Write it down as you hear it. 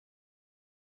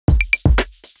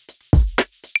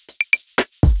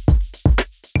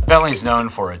Bentley is known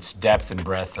for its depth and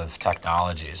breadth of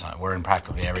technologies. We're in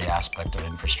practically every aspect of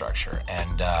infrastructure.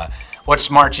 And what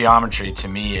smart geometry to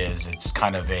me is, it's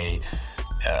kind of a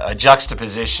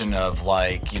juxtaposition of,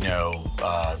 like,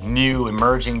 new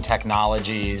emerging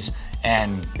technologies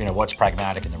and what's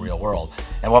pragmatic in the real world.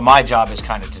 And what my job is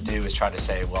kind of to do is try to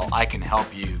say, well, I can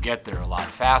help you get there a lot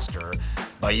faster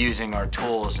by using our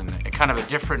tools in a kind of a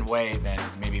different way than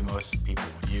maybe most people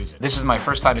would use it. This is my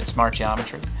first time at Smart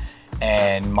Geometry,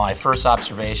 and my first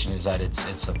observation is that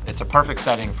it's a perfect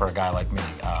setting for a guy like me.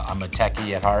 I'm a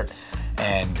techie at heart,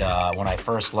 and when I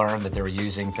first learned that they were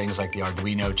using things like the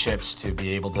Arduino chips to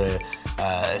be able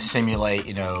to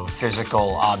simulate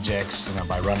physical objects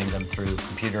by running them through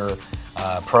computer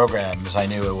programs, I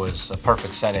knew it was a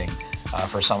perfect setting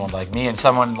for someone like me, and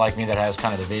someone like me that has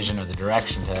kind of the vision or the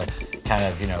direction to kind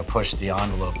of push the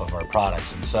envelope of our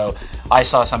products. And so I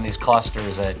saw some of these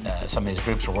clusters that some of these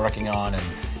groups were working on, and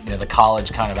the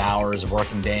college kind of hours of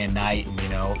working day and night,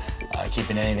 and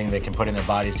keeping anything they can put in their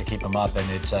bodies to keep them up. And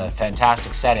it's a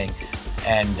fantastic setting,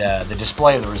 and the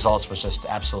display of the results was just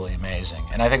absolutely amazing.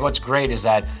 And I think what's great is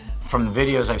that from the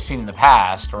videos I've seen in the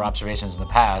past, or observations in the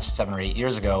past, 7 or 8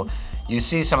 years ago, you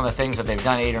see some of the things that they've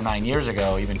done 8 or 9 years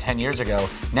ago, even 10 years ago,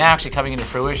 now actually coming into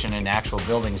fruition in actual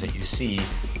buildings that you see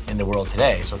in the world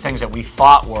today. So things that we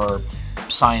thought were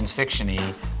science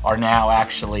fiction-y are now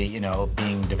actually,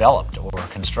 being developed or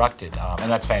constructed. And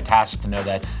that's fantastic to know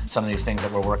that some of these things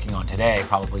that we're working on today,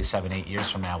 probably 7, 8 years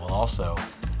from now, will also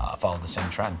follow the same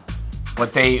trend.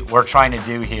 What they were trying to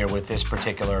do here with this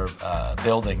particular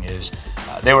building is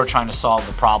they were trying to solve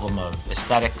the problem of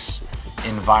aesthetics,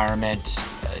 environment,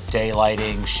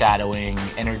 daylighting, shadowing,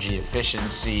 energy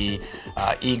efficiency,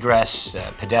 egress,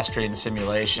 pedestrian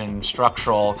simulation,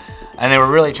 structural, and they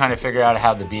were really trying to figure out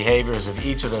how the behaviors of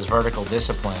each of those vertical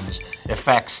disciplines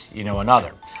affects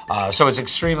another. So it's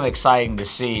extremely exciting to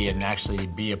see and actually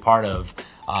be a part of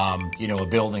a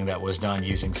building that was done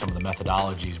using some of the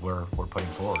methodologies we're putting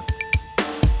forward.